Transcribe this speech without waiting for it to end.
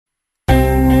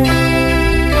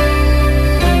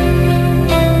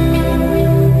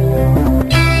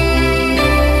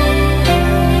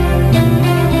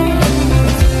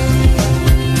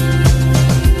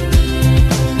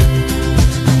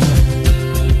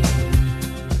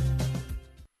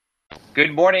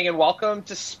Good morning and welcome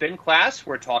to Spin Class.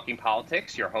 We're talking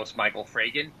politics. Your host, Michael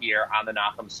Fragin, here on the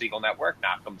Nachum Segal Network,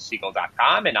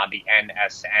 NachumSegal.com, and on the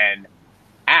NSN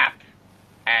app.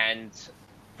 And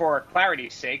for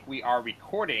clarity's sake, we are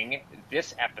recording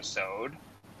this episode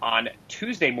on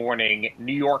Tuesday morning,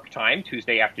 New York time,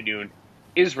 Tuesday afternoon,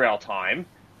 Israel time.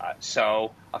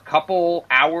 So a couple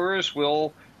hours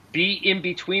will be in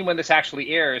between when this actually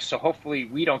airs, so hopefully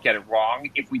we don't get it wrong.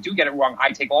 If we do get it wrong,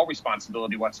 I take all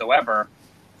responsibility whatsoever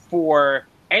for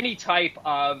any type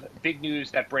of big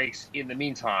news that breaks in the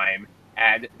meantime,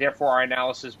 and therefore our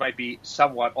analysis might be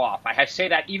somewhat off. I have to say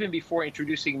that even before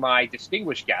introducing my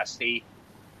distinguished guest, a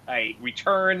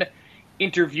return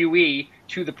interviewee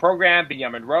to the program,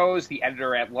 Binyamin Rose, the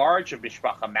editor-at-large of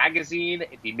Mishpacha magazine,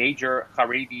 the major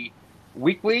Haredi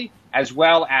weekly, as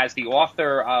well as the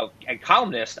author of and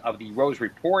columnist of the Rose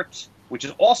Report, which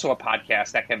is also a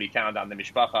podcast that can be found on the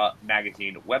Mishpacha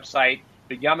magazine website.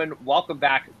 Binyamin, welcome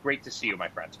back. Great to see you, my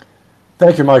friend.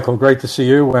 Thank you, Michael. Great to see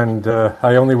you, and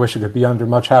I only wish it could be under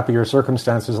much happier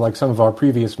circumstances like some of our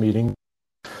previous meetings.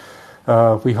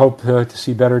 We hope to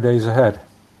see better days ahead.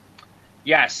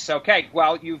 Yes, okay.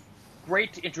 Well, you've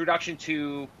great introduction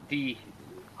to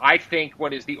I think,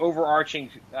 what is the overarching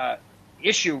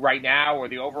issue right now, or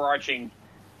the overarching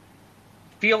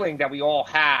feeling that we all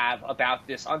have about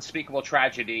this unspeakable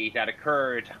tragedy that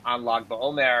occurred on Lag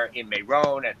BaOmer in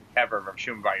Meron at the kever of Rav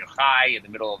Shimon Bar Yochai in the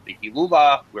middle of the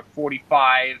Hilula, where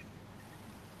 45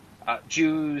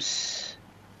 Jews,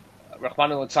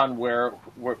 Rachmana litzlan,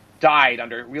 were died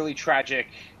under really tragic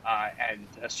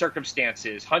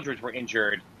circumstances. Hundreds were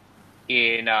injured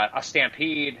in a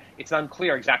stampede. It's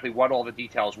unclear exactly what all the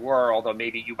details were, although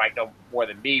maybe you might know more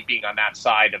than me, being on that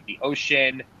side of the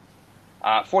ocean.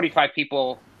 45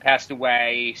 people passed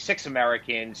away, 6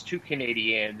 Americans, 2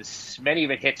 Canadians. Many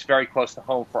of it hits very close to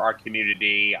home for our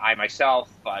community. I myself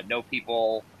know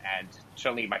people, and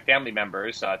certainly my family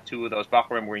members. 2 of those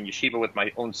Bachurim were in yeshiva with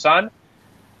my own son,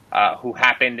 who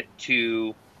happened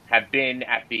to have been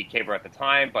at the kever at the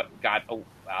time, but got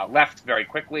left very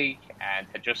quickly and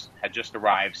had just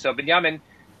arrived. So, Binyamin,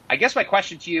 I guess my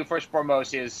question to you, first and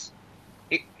foremost, is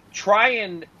try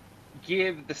and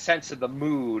give the sense of the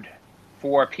mood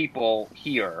for people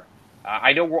here.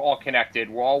 I know we're all connected.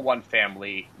 We're all one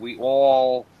family. We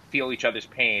all feel each other's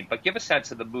pain, but give a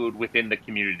sense of the mood within the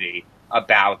community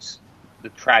about the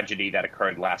tragedy that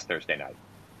occurred last Thursday night.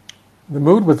 The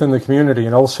mood within the community,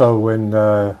 and also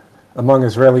among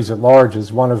Israelis at large,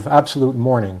 is one of absolute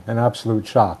mourning and absolute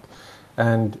shock.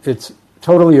 And it's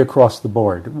totally across the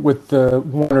board, with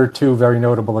 1 or 2 very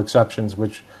notable exceptions,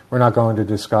 which we're not going to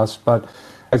discuss. But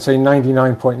I'd say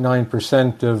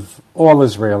 99.9% of all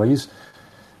Israelis,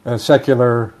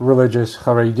 secular, religious,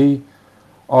 Haredi,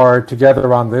 are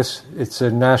together on this. It's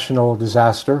a national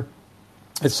disaster.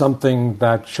 It's something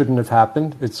that shouldn't have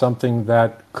happened. It's something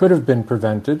that could have been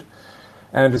prevented.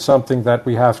 And it's something that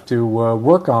we have to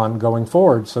work on going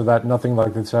forward so that nothing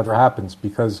like this ever happens.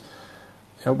 Because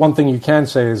one thing you can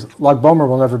say is Lag BaOmer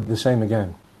will never be the same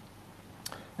again.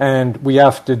 And we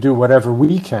have to do whatever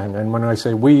we can. And when I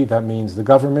say we, that means the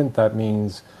government, that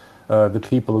means the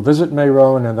people who visit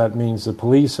Meron, and that means the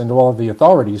police and all of the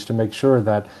authorities, to make sure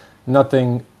that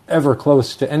nothing ever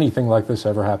close to anything like this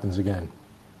ever happens again.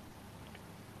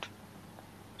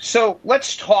 So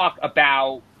let's talk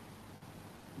about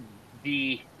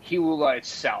the Hilula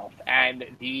itself and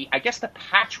the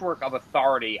patchwork of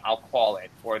authority, I'll call it,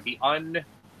 or and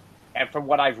from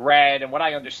what I've read and what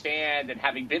I understand and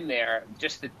having been there,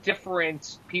 just the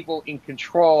different people in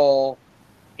control.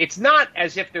 It's not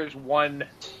as if there's one,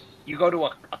 you go to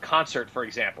a concert, for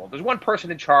example, there's one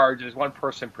person in charge, there's one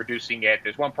person producing it,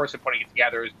 there's one person putting it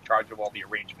together, who's in charge of all the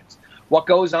arrangements. What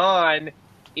goes on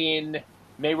in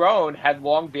Meron had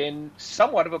long been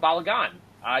somewhat of a balagan.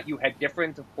 You had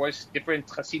different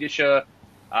Hasidic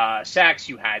sects.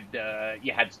 You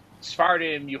had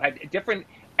Sephardim. You had different.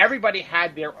 Everybody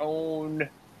had their own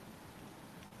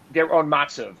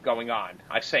matzav going on.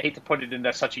 I hate to put it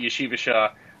in such a yeshivish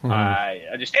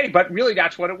understanding, but really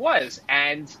that's what it was,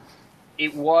 and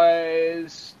it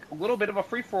was a little bit of a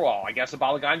free for all. I guess a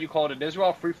balagan you call it in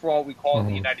Israel, free for all we call it in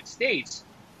the United States,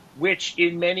 which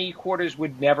in many quarters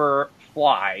would never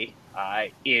fly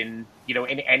in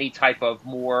any type of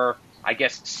more, I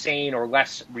guess, sane or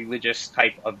less religious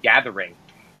type of gathering.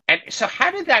 And so how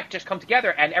did that just come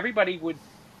together? And everybody would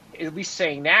at least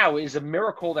saying now is a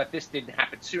miracle that this didn't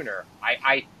happen sooner.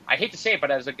 I hate to say it,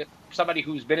 but as somebody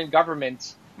who's been in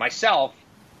government myself,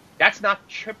 that's not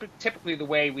typically the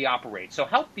way we operate. So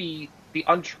help the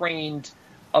untrained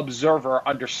observer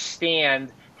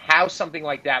understand how something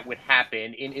like that would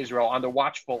happen in Israel under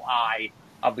watchful eye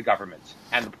of the government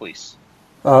and the police.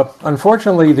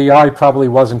 Unfortunately, the eye probably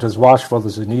wasn't as watchful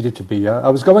as it needed to be. I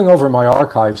was going over my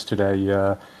archives today,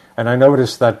 and I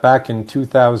noticed that back in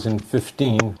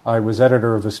 2015, I was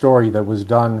editor of a story that was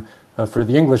done for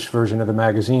the English version of the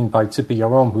magazine by Tzipi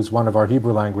Yarom, who's one of our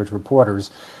Hebrew language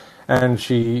reporters. And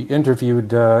she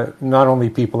interviewed not only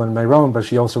people in Meron, but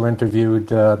she also interviewed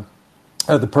the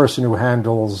person who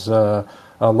handles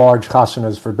large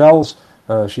chasanas for bells.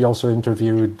 She also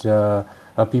interviewed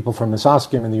people from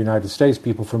Misaskim in the United States,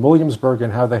 people from Williamsburg,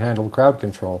 and how they handle crowd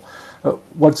control.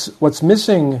 What's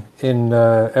missing in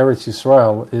Eretz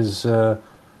Yisrael is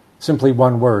simply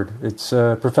one word. It's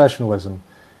professionalism.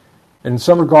 In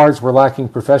some regards, we're lacking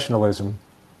professionalism,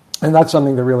 and that's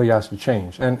something that really has to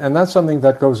change. And that's something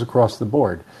that goes across the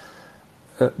board.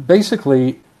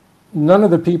 Basically, none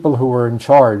of the people who are in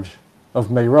charge of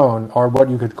Meron are what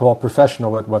you could call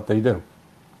professional at what they do,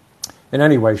 in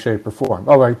any way, shape, or form.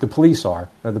 Oh, right, the police are.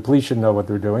 The police should know what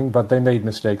they're doing, but they made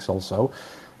mistakes also.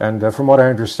 And from what I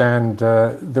understand,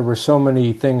 there were so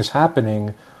many things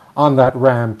happening on that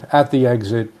ramp, at the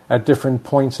exit, at different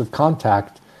points of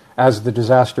contact as the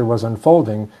disaster was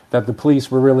unfolding, that the police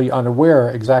were really unaware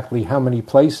exactly how many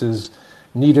places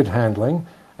needed handling.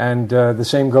 And the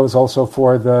same goes also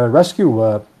for the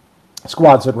rescue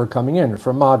squads that were coming in,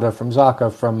 from Mada, from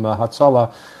Zaka, from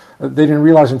Hatzalah. They didn't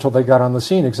realize until they got on the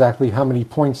scene exactly how many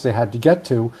points they had to get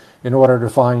to in order to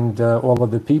find all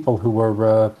of the people who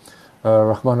were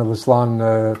Rahman al-Islam,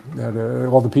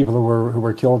 all the people who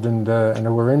were killed and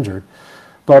who were injured.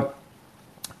 But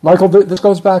Michael, this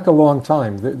goes back a long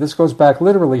time. This goes back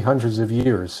literally hundreds of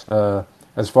years,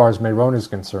 as far as Meron is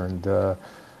concerned. There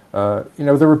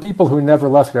were people who never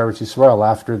left Eretz Yisrael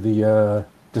after the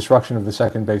destruction of the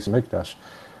second Beis Hamikdash,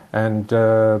 and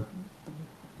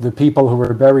the people who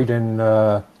were buried in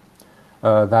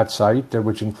that site,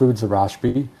 which includes the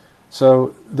Rashbi.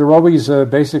 So there were always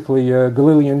basically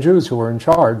Galilean Jews who were in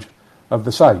charge of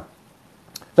the site.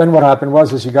 Then what happened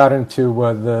was, as you got into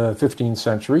the 15th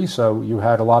century, so you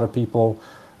had a lot of people,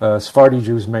 Sephardi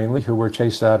Jews mainly, who were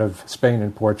chased out of Spain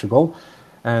and Portugal,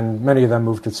 and many of them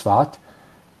moved to Tzfat.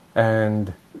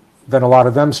 And then a lot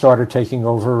of them started taking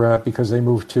over because they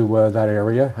moved to that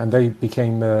area, and they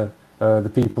became the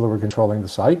people who were controlling the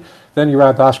site. Then you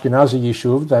had the Ashkenazi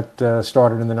Yishuv that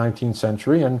started in the 19th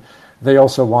century, and they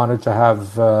also wanted to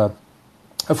have a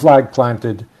flag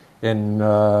planted in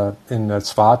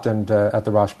Tzfat and at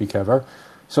the Rashbi Kever.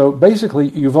 So basically,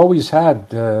 you've always had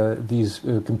these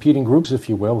competing groups, if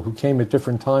you will, who came at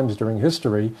different times during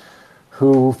history,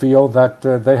 who feel that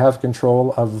they have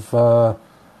control of the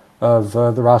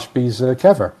Rashbi's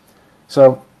Kever.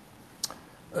 So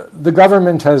the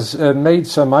government has made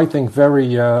some, I think,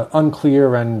 very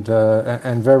unclear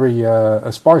and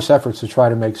very sparse efforts to try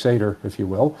to make Seder, if you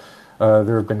will.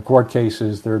 There have been court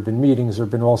cases, there have been meetings, there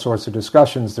have been all sorts of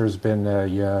discussions. There's been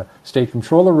a state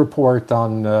comptroller report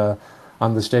on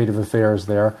the state of affairs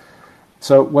there.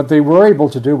 So what they were able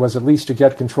to do was at least to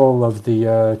get control of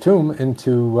the tomb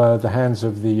into the hands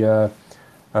of the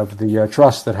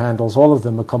trust that handles all of the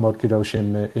Makomot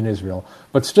Kedoshim in Israel.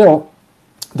 But still,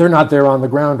 they're not there on the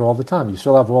ground all the time. You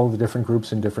still have all the different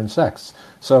groups and different sects.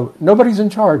 So nobody's in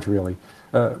charge, really.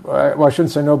 Well, I shouldn't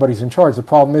say nobody's in charge. The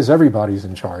problem is everybody's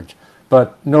in charge.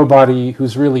 But nobody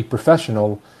who's really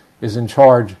professional is in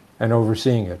charge and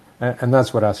overseeing it. And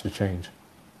that's what has to change.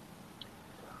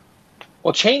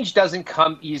 Well, change doesn't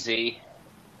come easy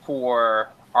for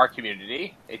our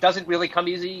community. It doesn't really come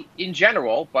easy in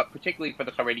general, but particularly for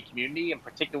the Haredi community and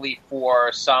particularly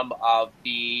for some of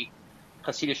the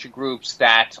Hasidic groups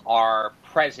that are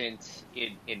present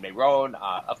in Meron.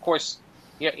 Of course,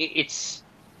 it's.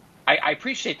 I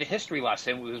appreciate the history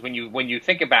lesson because when you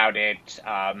think about it,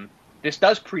 this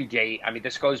does predate. I mean,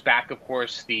 this goes back, of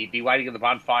course. The lighting of the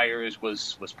bonfires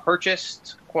was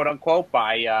purchased, quote unquote,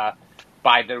 by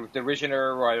the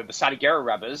Rishner or the Sadigera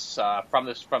Rebbes from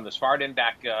the Sfardim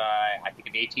back, I think,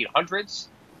 in the 1800s.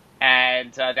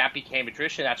 And that became a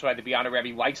tradition. That's why the Biana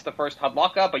Rebbe lights the first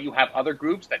Hadlaka, but you have other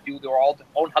groups that do their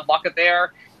own Hadlaka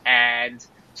there. And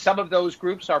some of those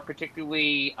groups are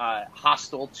particularly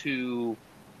hostile to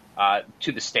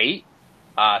the state.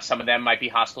 Some of them might be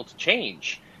hostile to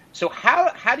change. So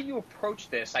how do you approach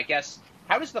this? I guess,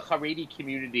 how does the Haredi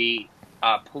community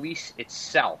police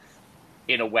itself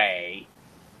in a way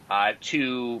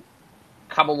to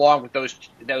come along with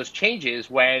those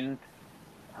changes when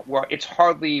it's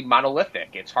hardly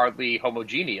monolithic, it's hardly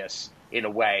homogeneous in a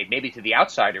way? Maybe to the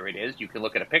outsider it is. You can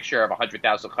look at a picture of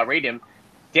 100,000 Haredim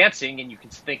dancing and you can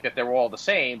think that they're all the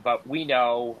same, but we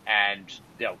know,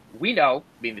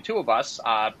 being the two of us,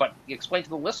 but explain to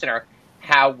the listener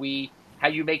how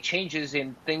you make changes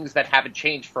in things that haven't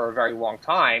changed for a very long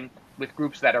time, with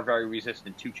groups that are very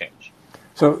resistant to change?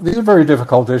 So these are very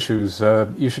difficult issues.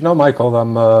 You should know, Michael,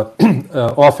 I'm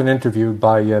often interviewed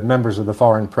by members of the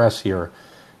foreign press here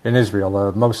in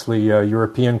Israel, mostly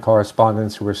European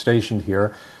correspondents who are stationed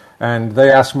here, and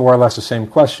they ask more or less the same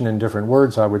question in different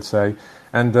words, I would say.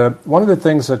 And one of the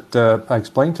things that I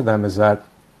explain to them is that,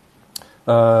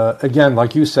 again,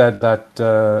 like you said, that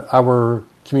our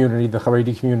community, the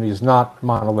Haredi community, is not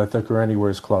monolithic or anywhere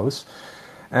as close.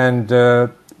 And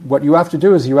what you have to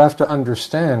do is you have to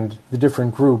understand the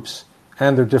different groups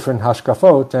and their different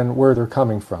hashkafot and where they're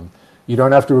coming from. You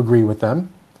don't have to agree with them,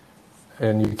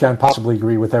 and you can't possibly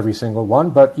agree with every single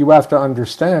one, but you have to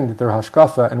understand their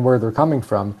hashkafa and where they're coming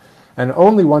from. And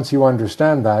only once you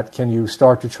understand that can you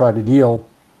start to try to deal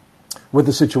with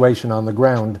the situation on the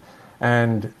ground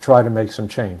and try to make some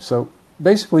change. So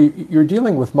basically, you're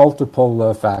dealing with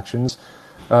multiple factions.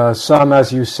 Some,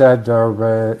 as you said,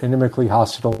 are inimically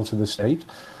hostile to the state.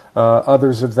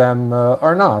 Others of them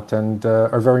are not, and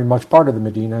are very much part of the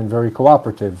Medina and very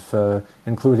cooperative,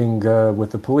 including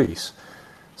with the police.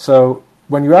 So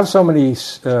when you have so many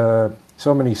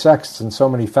sects and so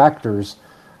many factors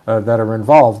that are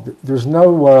involved, there's no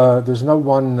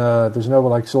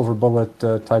like silver bullet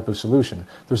type of solution.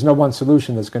 There's no one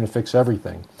solution that's going to fix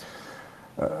everything.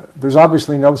 There's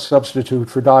obviously no substitute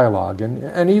for dialogue,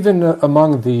 and even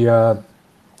among the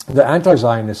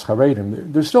anti-Zionist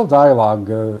Haredim, there's still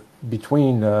dialogue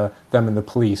between them and the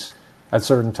police at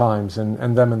certain times,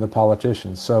 and them and the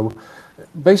politicians. So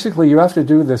basically, you have to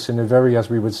do this in a very, as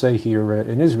we would say here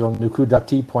in Israel,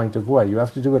 nukudati point of way. You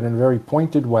have to do it in a very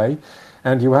pointed way,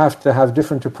 and you have to have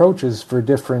different approaches for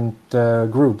different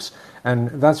groups. And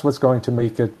that's what's going to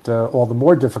make it all the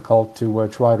more difficult to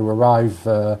try to arrive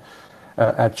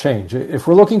at change. If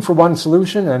we're looking for one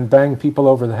solution and bang people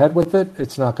over the head with it,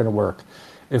 it's not going to work.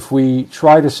 If we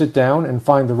try to sit down and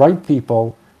find the right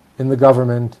people in the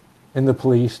government, in the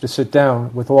police, to sit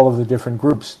down with all of the different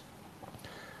groups,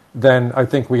 then I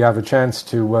think we have a chance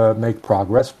to make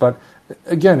progress. But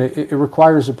again, it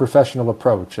requires a professional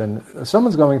approach, and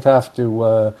someone's going to have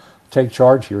to take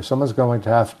charge here. Someone's going to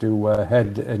have to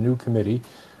head a new committee.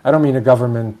 I don't mean a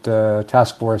government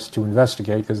task force to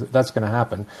investigate, because that's going to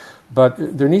happen. But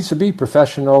there needs to be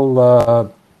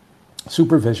professional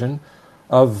supervision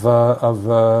of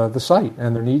the site,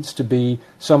 and there needs to be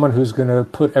someone who's going to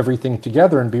put everything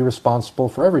together and be responsible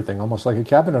for everything, almost like a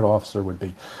cabinet officer would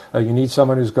be. You need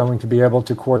someone who's going to be able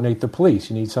to coordinate the police.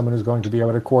 You need someone who's going to be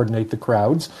able to coordinate the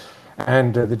crowds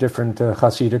and the different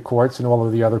Hasidic courts and all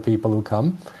of the other people who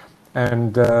come,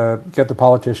 and get the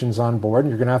politicians on board.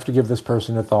 You're going to have to give this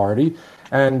person authority,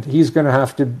 and he's going to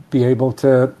have to be able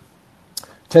to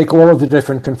take all of the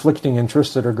different conflicting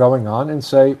interests that are going on and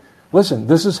say, listen,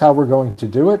 this is how we're going to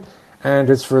do it, and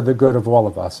it's for the good of all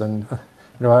of us. And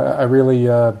I really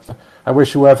I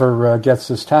wish whoever gets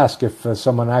this task, if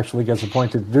someone actually gets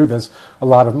appointed to do this, a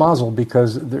lot of mazel,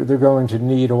 because they're going to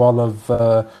need all of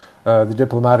the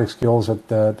diplomatic skills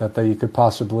that they could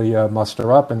possibly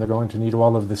muster up, and they're going to need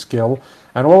all of the skill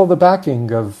and all of the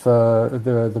backing of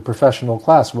the professional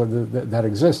class that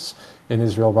exists in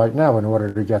Israel right now in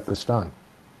order to get this done.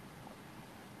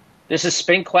 This is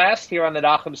Spin Class here on the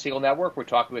Nachum Segal Network. We're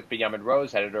talking with Binyamin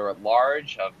Rose,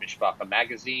 editor-at-large of Mishpacha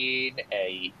magazine,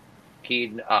 a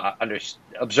keen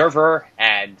observer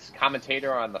and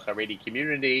commentator on the Haredi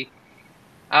community.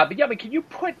 Binyamin, can you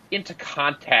put into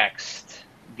context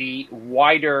the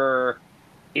wider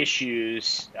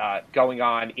issues going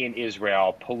on in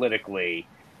Israel politically,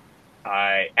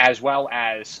 as well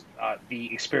as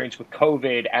the experience with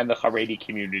COVID and the Haredi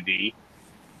community?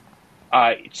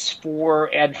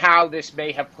 And how this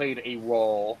may have played a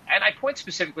role. And I point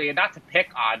specifically, and not to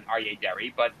pick on Aryeh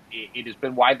Deri, but it has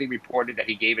been widely reported that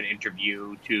he gave an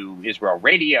interview to Israel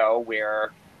Radio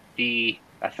where the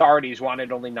authorities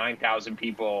wanted only 9,000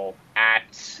 people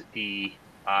at the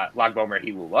Lag BaOmer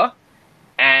Hilula,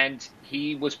 and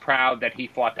he was proud that he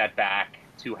fought that back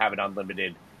to have an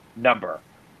unlimited number.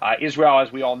 Israel,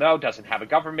 as we all know, doesn't have a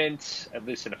government, at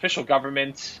least an official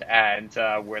government, and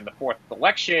we're in the fourth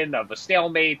election of a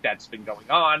stalemate that's been going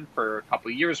on for a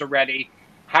couple of years already.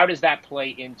 How does that play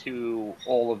into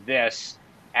all of this?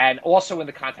 And also in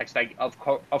the context,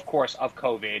 of course, of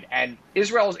COVID and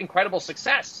Israel's incredible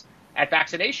success at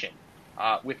vaccination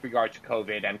with regard to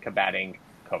COVID and combating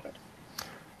COVID.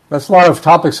 That's a lot of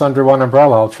topics under one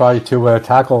umbrella. I'll try to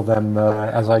tackle them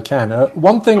as I can.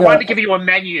 One thing I wanted to give you a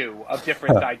menu of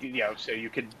different ideas so you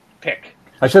could pick.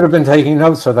 I should have been taking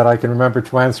notes so that I can remember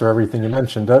to answer everything you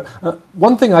mentioned.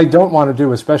 One thing I don't want to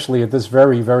do, especially at this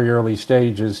very, very early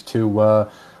stage, is to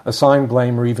assign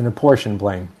blame or even apportion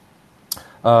blame.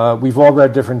 We've all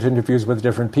read different interviews with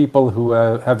different people who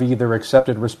have either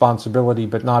accepted responsibility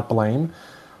but not blame,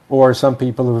 or some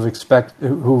people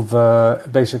who've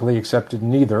basically accepted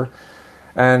neither.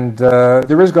 And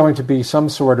there is going to be some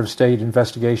sort of state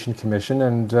investigation commission,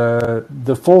 and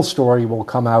the full story will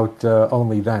come out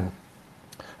only then.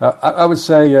 I would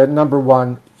say, number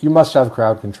one, you must have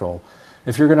crowd control.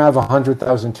 If you're going to have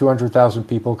 100,000, 200,000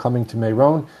 people coming to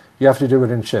Meron, you have to do it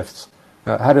in shifts.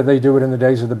 How did they do it in the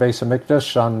days of the Beis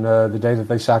HaMikdash on the day that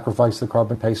they sacrificed the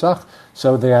Korban Pesach?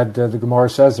 So they had, the Gemara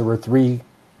says, there were 3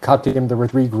 katim, there were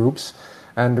 3 groups.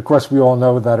 And of course, we all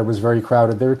know that it was very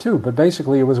crowded there too. But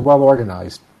basically, it was well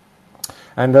organized.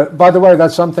 And by the way,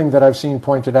 that's something that I've seen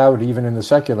pointed out even in the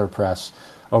secular press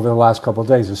over the last couple of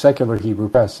days, the secular Hebrew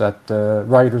press, that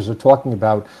writers are talking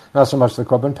about not so much the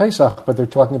Korban Pesach, but they're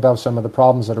talking about some of the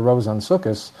problems that arose on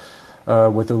Sukkot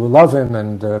with the lulavim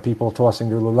and people tossing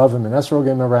their lulavim and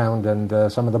esrogim around,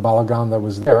 and some of the balagan that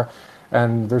was there.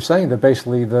 And they're saying that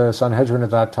basically the Sanhedrin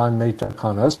at that time made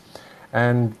takanas,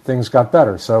 and things got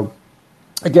better. So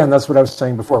again, that's what I was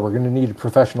saying before. We're going to need a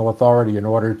professional authority in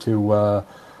order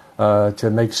to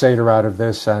make Seder out of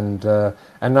this, and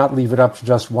not leave it up to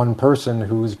just one person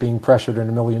who's being pressured in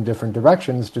a million different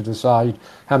directions to decide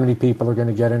how many people are going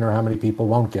to get in or how many people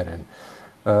won't get in.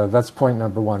 That's point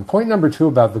number one. Point number two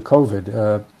about the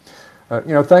COVID.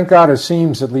 Thank God it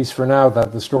seems, at least for now,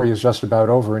 that the story is just about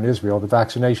over in Israel. The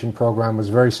vaccination program was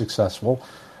very successful.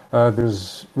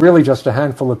 There's really just a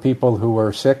handful of people who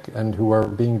are sick and who are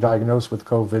being diagnosed with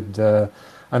COVID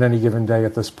on any given day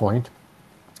at this point.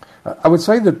 I would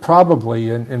say that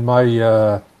probably in my,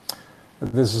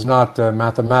 this is not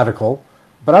mathematical,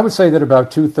 but I would say that about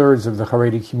 2/3 of the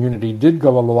Haredi community did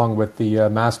go along with the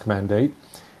mask mandate,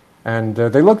 and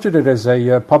they looked at it as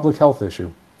a public health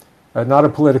issue, not a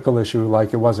political issue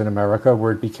like it was in America,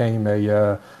 where it became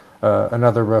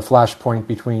another flashpoint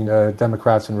between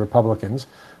Democrats and Republicans.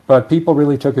 But people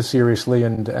really took it seriously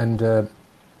and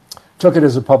took it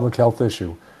as a public health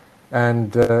issue.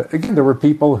 And again, there were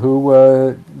people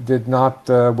who did not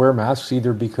wear masks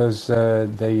either because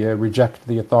they reject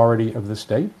the authority of the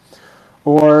state,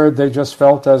 or they just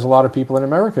felt, as a lot of people in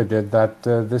America did, that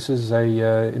this is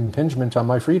a impingement on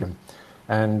my freedom,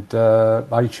 and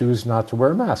I choose not to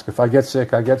wear a mask. If I get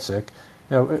sick, I get sick.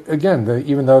 Again,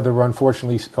 even though there were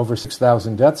unfortunately over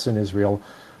 6,000 deaths in Israel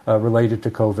related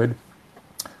to COVID,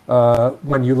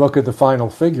 when you look at the final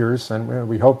figures, and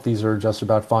we hope these are just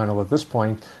about final at this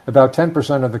point, about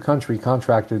 10% of the country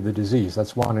contracted the disease.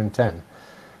 That's 1 in 10.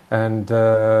 And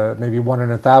maybe 1 in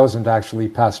 1,000 actually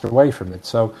passed away from it.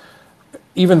 So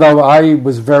even though I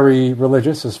was very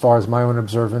religious as far as my own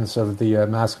observance of the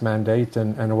mask mandate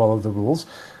and all of the rules,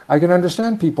 I can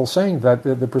understand people saying that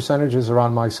the percentages are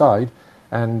on my side,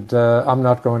 and I'm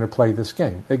not going to play this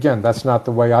game. Again, that's not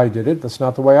the way I did it. That's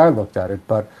not the way I looked at it.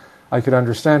 But I could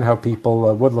understand how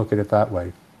people would look at it that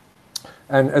way.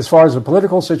 And as far as the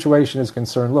political situation is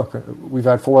concerned, look, we've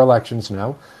had 4 elections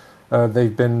now.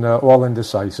 They've been all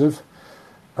indecisive.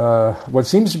 What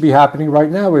seems to be happening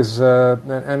right now is,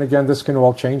 and again, this can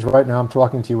all change. Right now I'm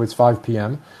talking to you, it's 5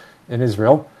 p.m. in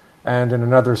Israel, and in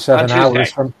another 7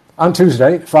 hours on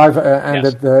Tuesday,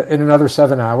 in another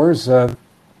 7 hours,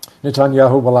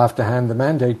 Netanyahu will have to hand the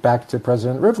mandate back to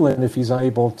President Rivlin if he's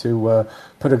unable to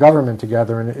put a government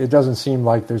together, and it doesn't seem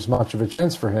like there's much of a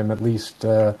chance for him, at least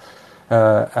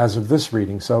as of this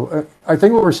reading. So I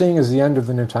think what we're seeing is the end of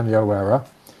the Netanyahu era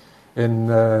in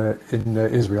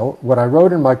Israel. What I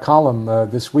wrote in my column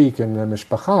this week in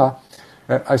Mishpacha,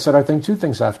 I said I think 2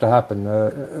 things have to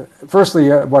happen. Firstly,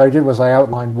 what I did was I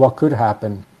outlined what could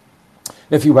happen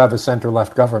if you have a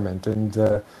center-left government,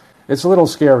 and it's a little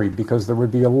scary because there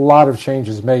would be a lot of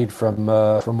changes made from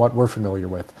what we're familiar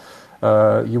with.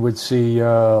 You would see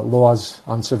laws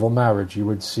on civil marriage. You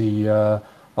would see a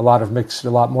lot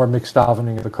more mixed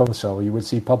davening of the kosel. You would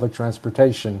see public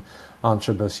transportation on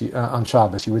Shabbos.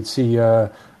 You would see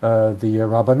the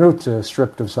Rabbanut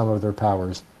stripped of some of their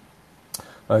powers.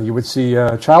 You would see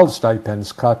child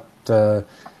stipends cut,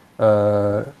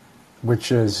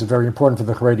 which is very important for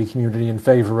the Haredi community, in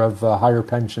favor of higher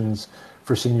pensions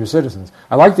for senior citizens.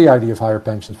 I like the idea of higher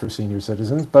pensions for senior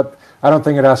citizens, but I don't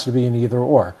think it has to be an either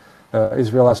or.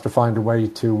 Israel has to find a way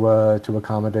to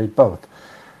accommodate both.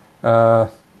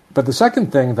 But the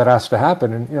second thing that has to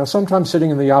happen, and sometimes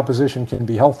sitting in the opposition can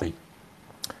be healthy,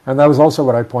 and that was also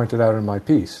what I pointed out in my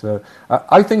piece.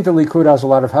 I think the Likud has a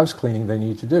lot of house cleaning they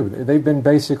need to do. They've been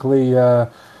basically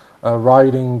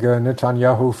riding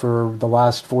Netanyahu for the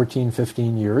last 14,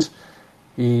 15 years.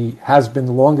 He has been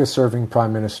the longest-serving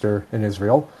prime minister in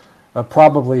Israel.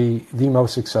 probably the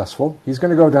most successful. He's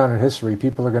going to go down in history.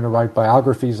 People are going to write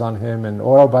biographies on him, and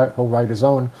he'll write his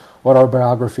own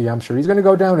autobiography, I'm sure. He's going to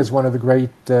go down as one of the great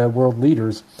world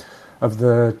leaders of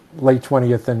the late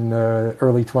 20th and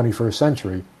early 21st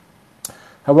century.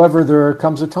 However, there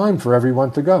comes a time for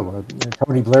everyone to go.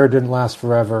 Tony Blair didn't last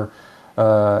forever.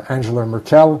 Angela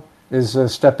Merkel is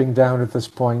stepping down at this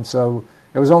point, so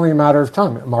it was only a matter of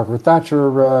time. Margaret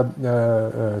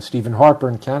Thatcher, Stephen Harper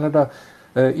in Canada,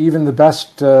 even the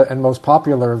best and most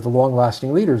popular of the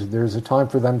long-lasting leaders, there's a time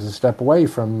for them to step away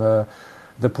from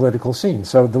the political scene.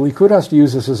 So the Likud has to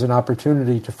use this as an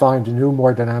opportunity to find a new,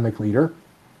 more dynamic leader.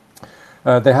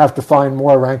 They have to find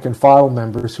more rank-and-file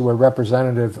members who are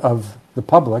representative of the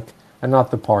public and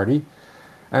not the party.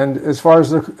 And as far as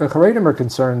the Haredim are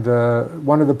concerned,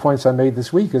 one of the points I made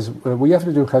this week is we have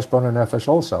to do cheshbon nefesh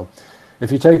also.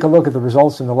 If you take a look at the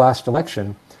results in the last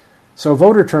election, so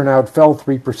voter turnout fell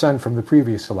 3% from the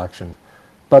previous election.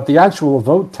 But the actual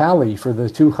vote tally for the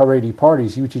two Haredi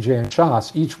parties, UTJ and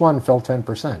Shas, each one fell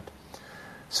 10%.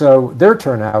 So their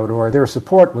turnout or their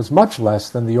support was much less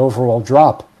than the overall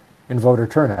drop in voter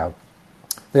turnout.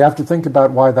 They have to think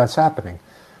about why that's happening.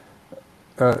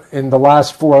 In the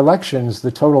last four elections,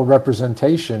 the total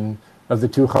representation of the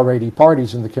two Haredi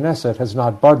parties in the Knesset has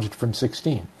not budged from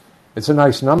 16. It's a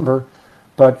nice number,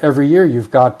 but every year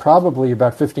you've got probably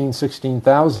about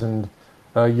 16,000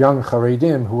 young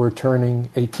Haredim who are turning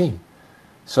 18.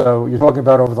 So you're talking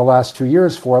about over the last 2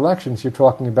 years, four elections, you're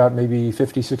talking about maybe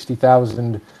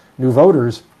 60,000 new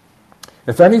voters.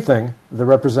 If anything, the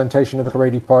representation of the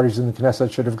Haredi parties in the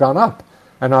Knesset should have gone up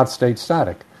and not stayed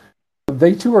static.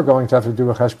 They too are going to have to do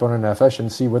a cheshbon nefesh and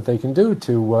see what they can do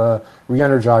to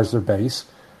re-energize their base,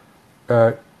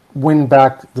 win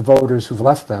back the voters who've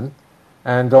left them,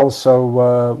 and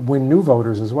also win new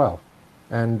voters as well.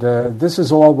 And this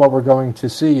is all what we're going to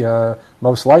see,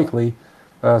 most likely,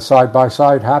 side by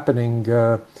side happening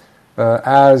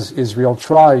as Israel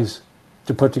tries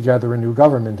to put together a new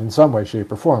government in some way,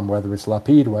 shape, or form, whether it's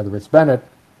Lapid, whether it's Bennett,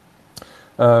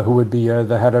 who would be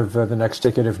the head of the next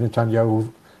ticket if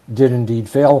Netanyahu did indeed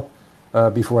fail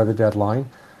before the deadline.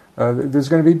 There's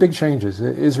going to be big changes.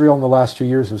 Israel in the last 2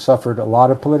 years has suffered a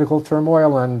lot of political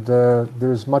turmoil, and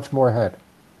there's much more ahead.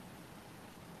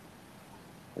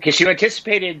 Okay, so you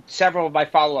anticipated several of my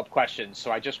follow-up questions,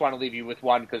 so I just want to leave you with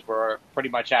one because we're pretty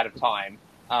much out of time.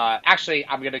 Actually,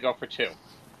 I'm going to go for two.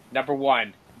 Number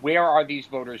one, where are these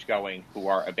voters going who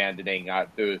are abandoning?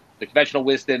 The conventional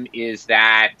wisdom is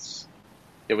that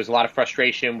there was a lot of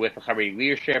frustration with the Haredi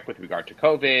leadership with regard to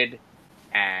COVID,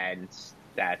 and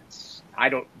that's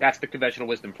the conventional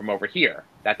wisdom from over here.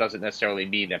 That doesn't necessarily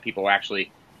mean that people are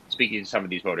actually speaking to some of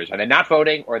these voters. Are they not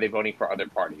voting, or are they voting for other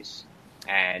parties?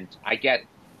 And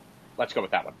let's go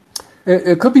with that one.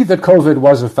 It could be that COVID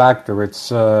was a factor. It's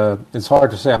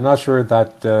hard to say. I'm not sure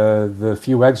that the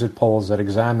few exit polls that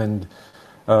examined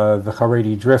the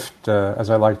Haredi drift, as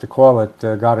I like to call it,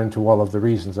 got into all of the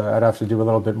reasons. I'd have to do a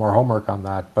little bit more homework on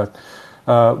that. But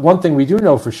one thing we do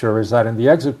know for sure is that in the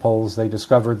exit polls, they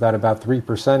discovered that about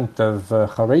 3% of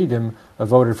Haredim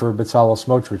voted for Bezalel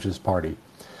Smotrich's party,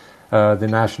 the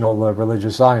National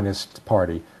Religious Zionist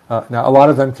Party. Now, a lot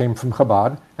of them came from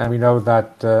Chabad, and we know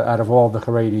that out of all the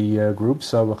Haredi groups,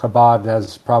 so Chabad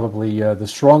has probably the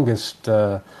strongest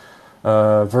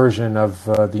version of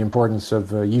the importance of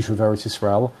Yishuv Eretz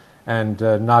Yisrael and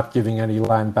not giving any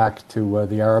land back to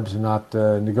the Arabs and not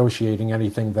negotiating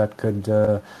anything that could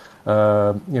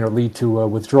lead to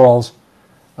withdrawals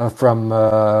from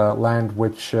land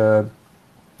which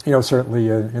certainly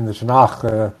in the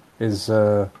Tanakh is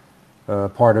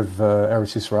part of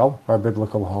Eretz Yisrael, our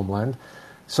biblical homeland.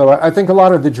 So I think a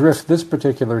lot of the drift this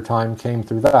particular time came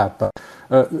through that. But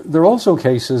there are also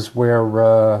cases where,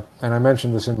 and I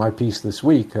mentioned this in my piece this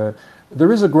week,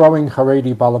 there is a growing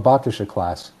Haredi Balabatisha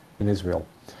class in Israel.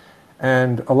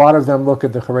 And a lot of them look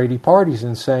at the Haredi parties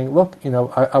and saying, look,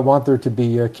 I want there to be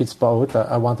kitzbaot,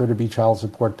 I want there to be child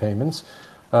support payments,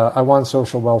 I want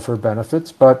social welfare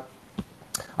benefits, but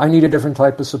I need a different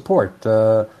type of support.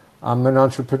 I'm an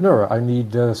entrepreneur. I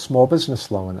need a small business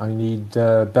loan. I need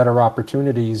better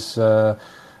opportunities for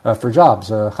jobs.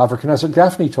 Chaver Knesset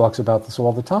Gafni talks about this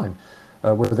all the time,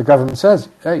 where the government says,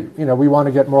 hey, we want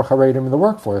to get more Haredim in the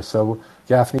workforce. So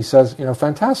Gafni says,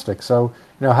 fantastic. So,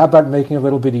 how about making it a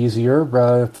little bit easier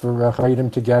for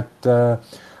Haredim to get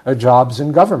jobs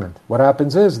in government? What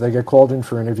happens is they get called in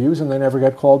for interviews and they never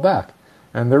get called back.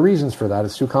 And there are reasons for that.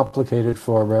 It's too complicated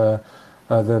for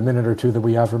the minute or two that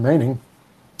we have remaining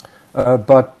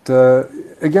But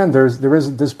again, there is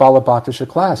this Balabatisha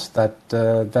class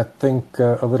that think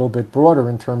a little bit broader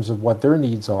in terms of what their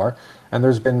needs are, and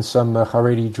there's been some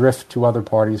Haredi drift to other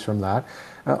parties from that.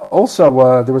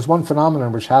 Also, there was one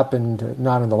phenomenon which happened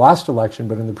not in the last election,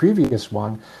 but in the previous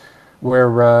one, where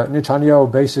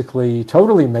Netanyahu basically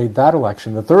totally made that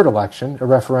election, the third election, a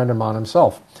referendum on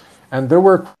himself. And there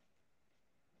were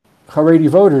Haredi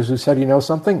voters who said, you know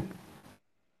something,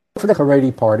 for the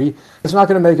Haredi party, it's not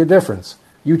going to make a difference.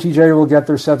 UTJ will get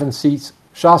their 7 seats,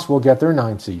 Shas will get their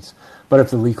 9 seats. But if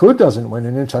the Likud doesn't win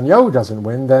and Netanyahu doesn't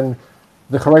win, then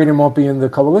the Haredim won't be in the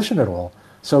coalition at all.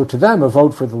 So to them, a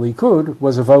vote for the Likud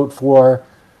was a vote for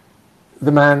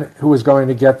the man who was going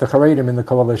to get the Haredim in the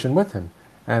coalition with him.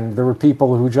 And there were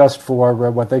people who just for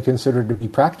what they considered to be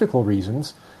practical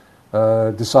reasons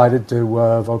decided to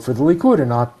vote for the Likud and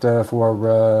not for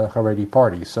Haredi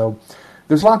party. So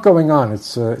there's a lot going on.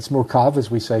 It's murkav, as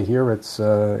we say here. It's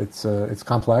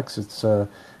complex.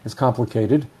 It's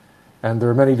complicated, and there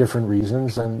are many different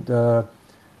reasons. And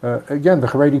again, the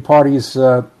Haredi parties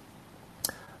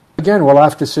again we'll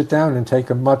have to sit down and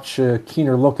take a much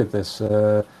keener look at this.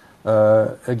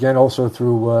 Again, also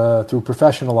through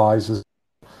professional eyes,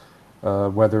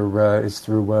 whether it's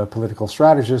through political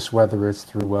strategists, whether it's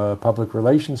through public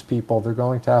relations people. They're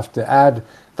going to have to add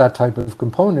that type of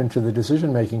component to the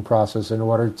decision-making process in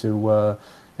order to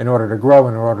grow,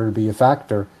 in order to be a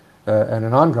factor and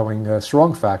an ongoing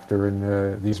strong factor in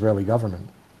the Israeli government.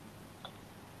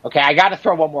 Okay, I got to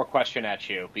throw one more question at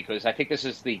you because I think this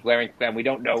is the glaring, and we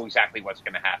don't know exactly what's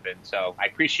going to happen. So I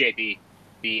appreciate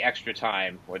the extra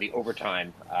time or the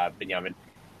overtime, Binyamin.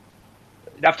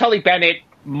 Naftali Bennett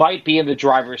might be in the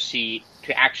driver's seat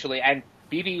to actually, and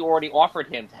Bibi already offered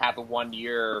him to have a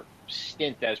 1-year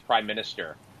stint as prime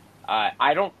minister.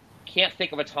 Can't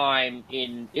think of a time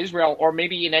in Israel or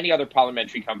maybe in any other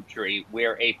parliamentary country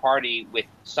where a party with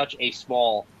such a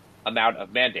small amount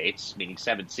of mandates, meaning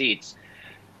 7 seats,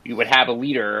 you would have a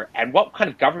leader. And what kind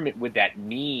of government would that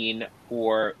mean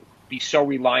or be so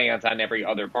reliant on every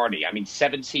other party? I mean,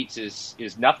 7 seats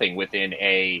is nothing within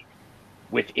a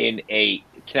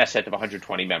Knesset of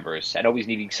 120 members and always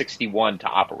needing 61 to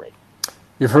operate.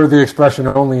 You've heard the expression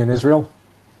 "only in Israel"?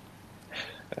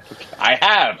 I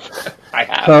have.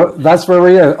 So that's where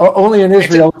we are. Only in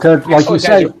Israel could, like you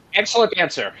say... Excellent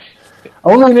answer.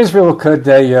 Only in Israel could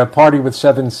a party with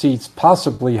 7 seats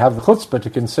possibly have the chutzpah to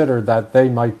consider that they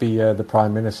might be the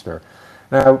prime minister.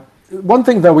 Now, one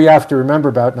thing that we have to remember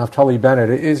about Naftali Bennett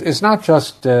is it's not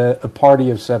just a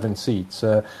party of 7 seats.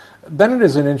 Bennett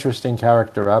is an interesting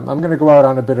character. I'm going to go out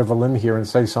on a bit of a limb here and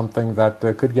say something that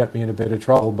could get me in a bit of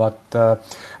trouble, but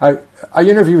I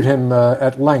interviewed him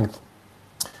at length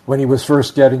when he was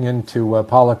first getting into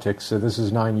politics. This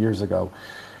is 9 years ago.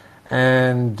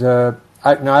 And I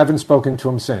haven't spoken to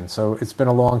him since, so it's been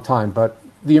a long time. But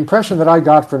the impression that I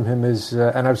got from him is,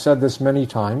 and I've said this many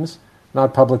times,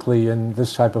 not publicly in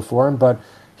this type of forum, but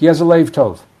he has a leiv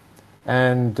tov.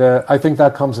 And I think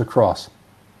that comes across.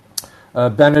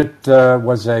 Bennett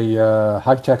was a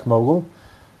high-tech mogul.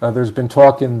 There's been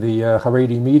talk in the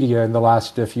Haredi media in the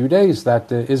last few days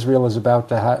that Israel is about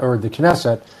to have, or the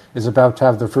Knesset is about to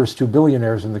have their first 2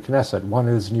 billionaires in the Knesset. One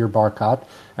is Nir Barkat,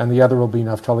 and the other will be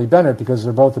Naftali Bennett, because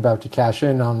they're both about to cash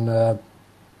in on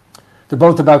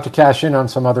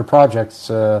some other projects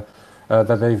that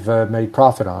they've made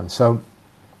profit on. So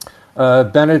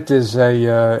Bennett is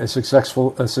a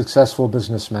successful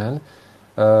businessman.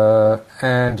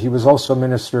 And he was also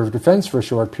Minister of Defense for a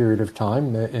short period of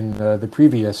time in the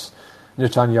previous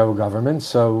Netanyahu government.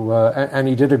 So, and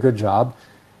he did a good job.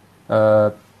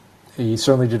 He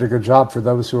certainly did a good job for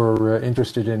those who are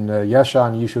interested in Yesha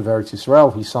and Yishuv Eretz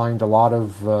Yisrael. He signed a lot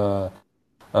of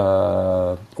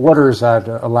orders that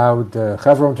allowed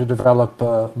Hebron to develop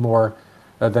more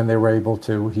than they were able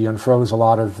to. He unfroze a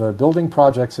lot of building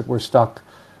projects that were stuck,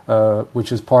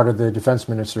 which is part of the defense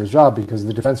minister's job, because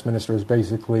the defense minister is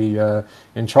basically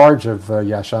in charge of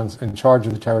Yashan, in charge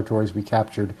of the territories we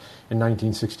captured in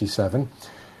 1967.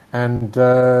 And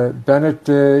Bennett,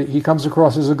 he comes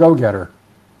across as a go-getter.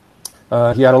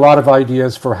 He had a lot of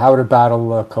ideas for how to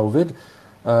battle COVID.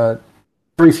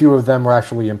 Very few of them were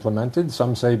actually implemented.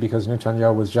 Some say because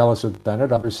Netanyahu was jealous of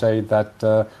Bennett. Others say that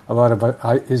a lot of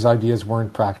his ideas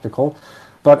weren't practical.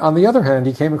 But on the other hand,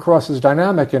 he came across as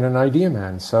dynamic and an idea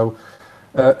man. So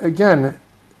again,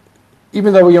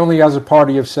 even though he only has a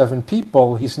party of 7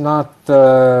 people, he's not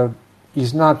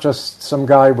just some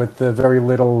guy with very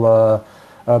little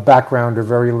background or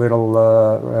very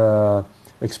little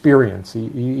experience.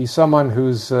 He's someone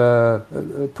who's a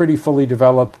pretty fully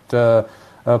developed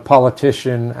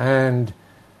politician and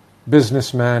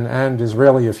businessman and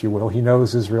Israeli, if you will. He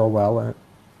knows Israel well.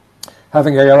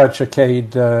 Having Ayelet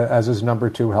Shaked as his number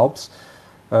 2 helps.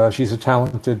 She's a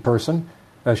talented person.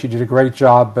 She did a great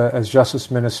job as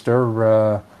Justice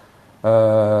Minister,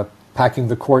 packing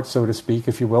the court, so to speak,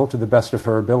 if you will, to the best of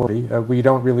her ability. We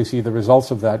don't really see the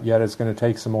results of that yet. It's going to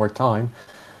take some more time.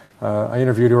 I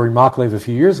interviewed Uri Maklev a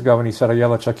few years ago, and he said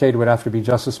Ayelet Shaked would have to be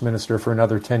Justice Minister for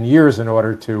another 10 years in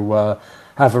order to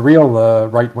have a real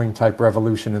right-wing type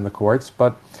revolution in the courts.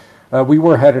 But we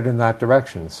were headed in that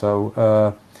direction.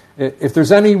 So if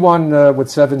there's anyone with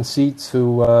 7 seats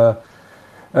who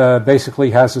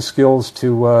basically has the skills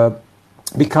to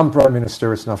become Prime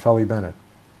Minister, it's Naftali Bennett.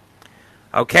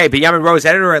 Okay, Binyamin Rose,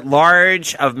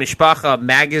 editor-at-large of Mishpacha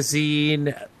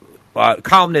magazine,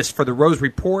 columnist for the Rose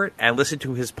Report, and listen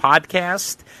to his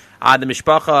podcast on the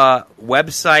Mishpacha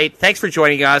website. Thanks for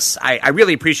joining us. I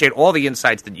really appreciate all the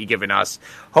insights that you've given us.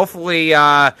 Hopefully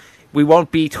we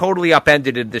won't be totally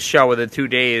upended in the show in the 2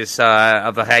 days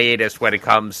of a hiatus when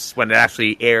it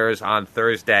actually airs on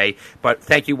Thursday. But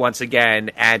thank you once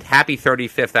again, and happy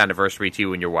 35th anniversary to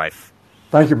you and your wife.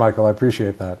 Thank you, Michael. I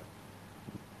appreciate that.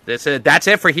 That's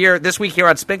it for this week here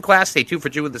on Spin Class. Stay tuned for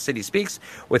Jew in the City Speaks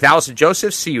with Allison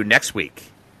Joseph. See you next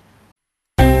week.